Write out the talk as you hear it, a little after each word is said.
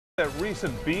That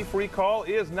recent beef recall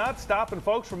is not stopping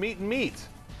folks from eating meat,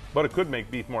 but it could make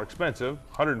beef more expensive.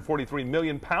 143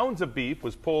 million pounds of beef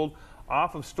was pulled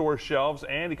off of store shelves,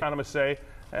 and economists say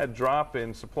that drop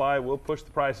in supply will push the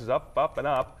prices up, and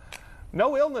up.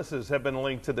 No illnesses have been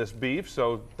linked to this beef,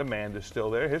 so demand is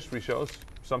still there. History shows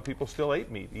some people still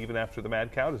ate meat, even after the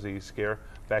mad cow disease scare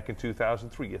back in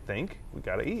 2003. You think? We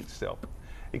got to eat still.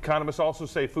 Economists also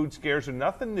say food scares are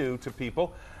nothing new to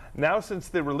people. Now, since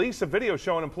the release of video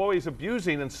showing employees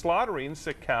abusing and slaughtering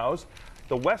sick cows,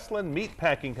 the Westland Meat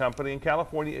Packing Company in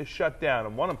California is shut down,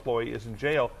 and one employee is in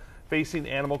jail facing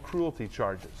animal cruelty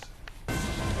charges.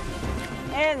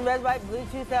 And Red, White, Blue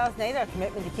 2008, our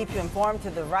commitment to keep you informed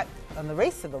on the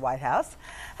race to the White House.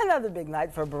 Another big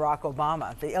night for Barack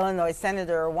Obama. The Illinois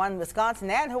senator won Wisconsin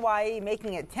and Hawaii,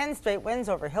 making it 10 straight wins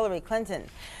over Hillary Clinton.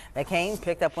 McCain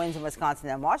picked up wins in Wisconsin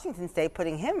and Washington State,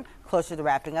 putting him closer to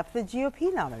wrapping up the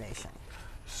GOP nomination.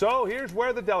 So here's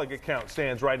where the delegate count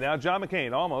stands right now. John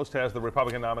McCain almost has the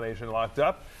Republican nomination locked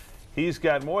up. He's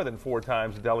got more than 4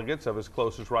 times the delegates of his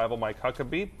closest rival, Mike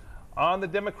Huckabee. On the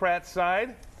Democrat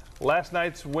side, last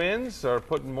night's wins are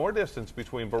putting more distance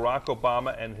between Barack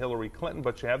Obama and Hillary Clinton,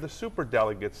 but you have the super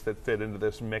delegates that fit into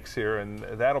this mix here, and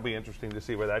that'll be interesting to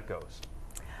see where that goes.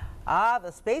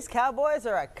 The Space Cowboys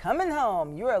are coming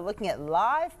home. You are looking at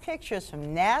live pictures from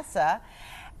NASA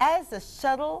as the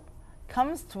shuttle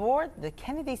comes toward the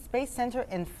Kennedy Space Center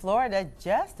in Florida,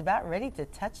 just about ready to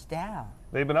touch down.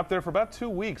 They've been up there for about 2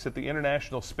 weeks at the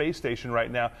International Space Station right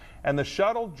now, and the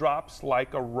shuttle drops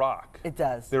like a rock. It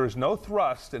does. There is no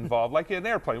thrust involved like an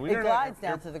airplane. It glides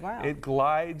down to the ground. It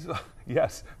glides,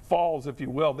 yes, falls, if you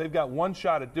will. They've got one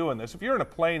shot at doing this. If you're in a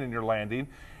plane and you're landing,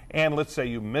 and let's say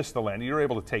you miss the landing, you're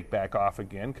able to take back off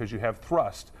again because you have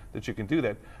thrust that you can do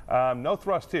that. No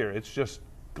thrust here. It's just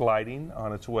gliding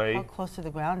on its way. How close to the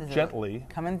ground is it? Gently.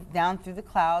 Coming down through the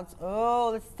clouds. Oh,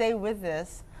 let's stay with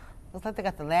this. Looks like they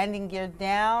got the landing gear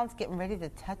down. It's getting ready to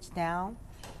touch down.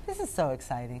 This is so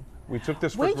exciting. We took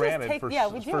this for granted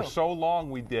for so long.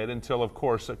 We did, until of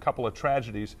course a couple of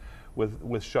tragedies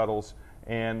with shuttles,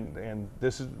 and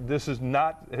this is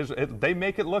not. They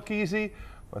make it look easy,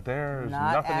 but there's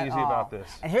nothing easy about this.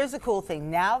 And here's the cool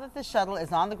thing. Now that the shuttle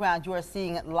is on the ground, you are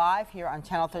seeing it live here on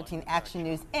Channel 13 Action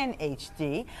News in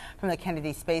HD from the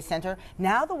Kennedy Space Center.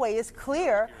 Now the way is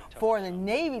clear for the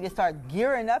Navy to start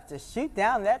gearing up to shoot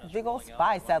down that big old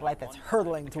spy satellite that's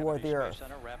hurtling toward the Earth.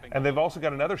 And they've also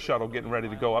got another shuttle getting ready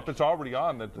to go up. It's already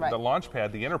on the launch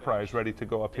pad, the Enterprise, ready to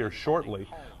go up here shortly,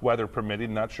 weather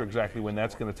permitting. Not sure exactly when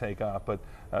that's going to take off, but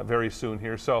very soon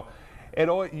here. So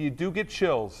you do get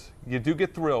chills, you do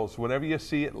get thrills whenever you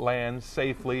see it land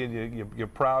safely, and you're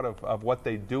proud of what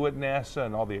they do at NASA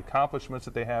and all the accomplishments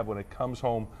that they have when it comes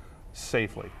home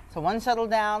safely. So one shuttle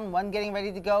down, one getting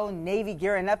ready to go, Navy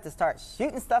gearing up to start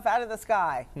shooting stuff out of the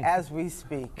sky as we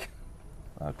speak.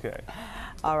 Okay.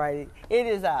 All righty. It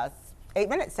is 8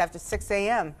 minutes after 6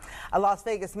 a.m. A Las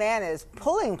Vegas man is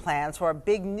pulling plans for a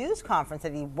big news conference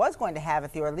that he was going to have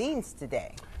at the Orleans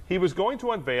today. He was going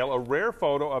to unveil a rare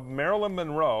photo of Marilyn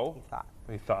Monroe.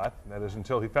 He thought. That is,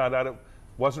 until he found out it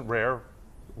wasn't rare,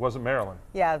 it wasn't Marilyn.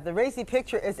 Yeah, the racy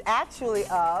picture is actually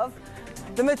of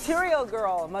the Material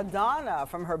Girl, Madonna,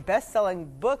 from her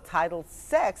best-selling book titled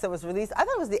Sex, that was released, I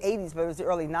thought it was the 80s, but it was the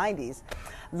early 90s.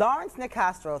 Lawrence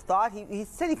Nicastro thought, he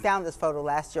said he found this photo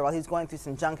last year while he was going through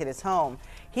some junk at his home.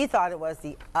 He thought it was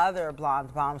the other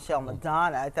blonde bombshell,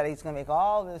 Madonna. I thought he was going to make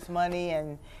all this money,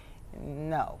 and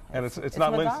no. And it's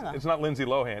not Lindsay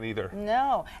Lohan either.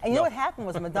 No. And you know what happened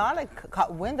was Madonna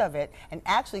caught wind of it and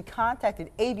actually contacted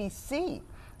ABC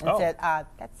and said,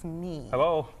 that's me.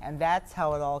 Hello. And that's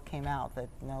how it all came out, that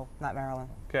no, not Marilyn.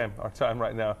 Okay, our time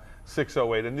right now,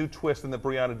 6:08. A new twist in the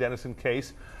Breonna Dennison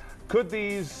case. Could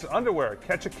these underwear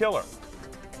catch a killer?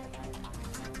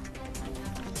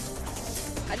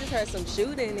 I just heard some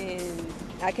shooting, and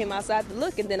I came outside to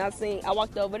look, and then I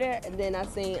walked over there, and then I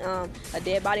seen a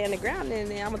dead body on the ground, and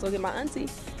then I went to go get my auntie,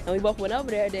 and we both went over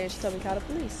there, then she told me to call the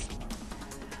police.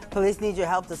 Police need your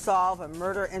help to solve a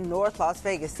murder in North Las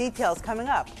Vegas. Details coming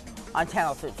up on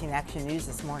Channel 13 Action News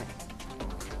this morning.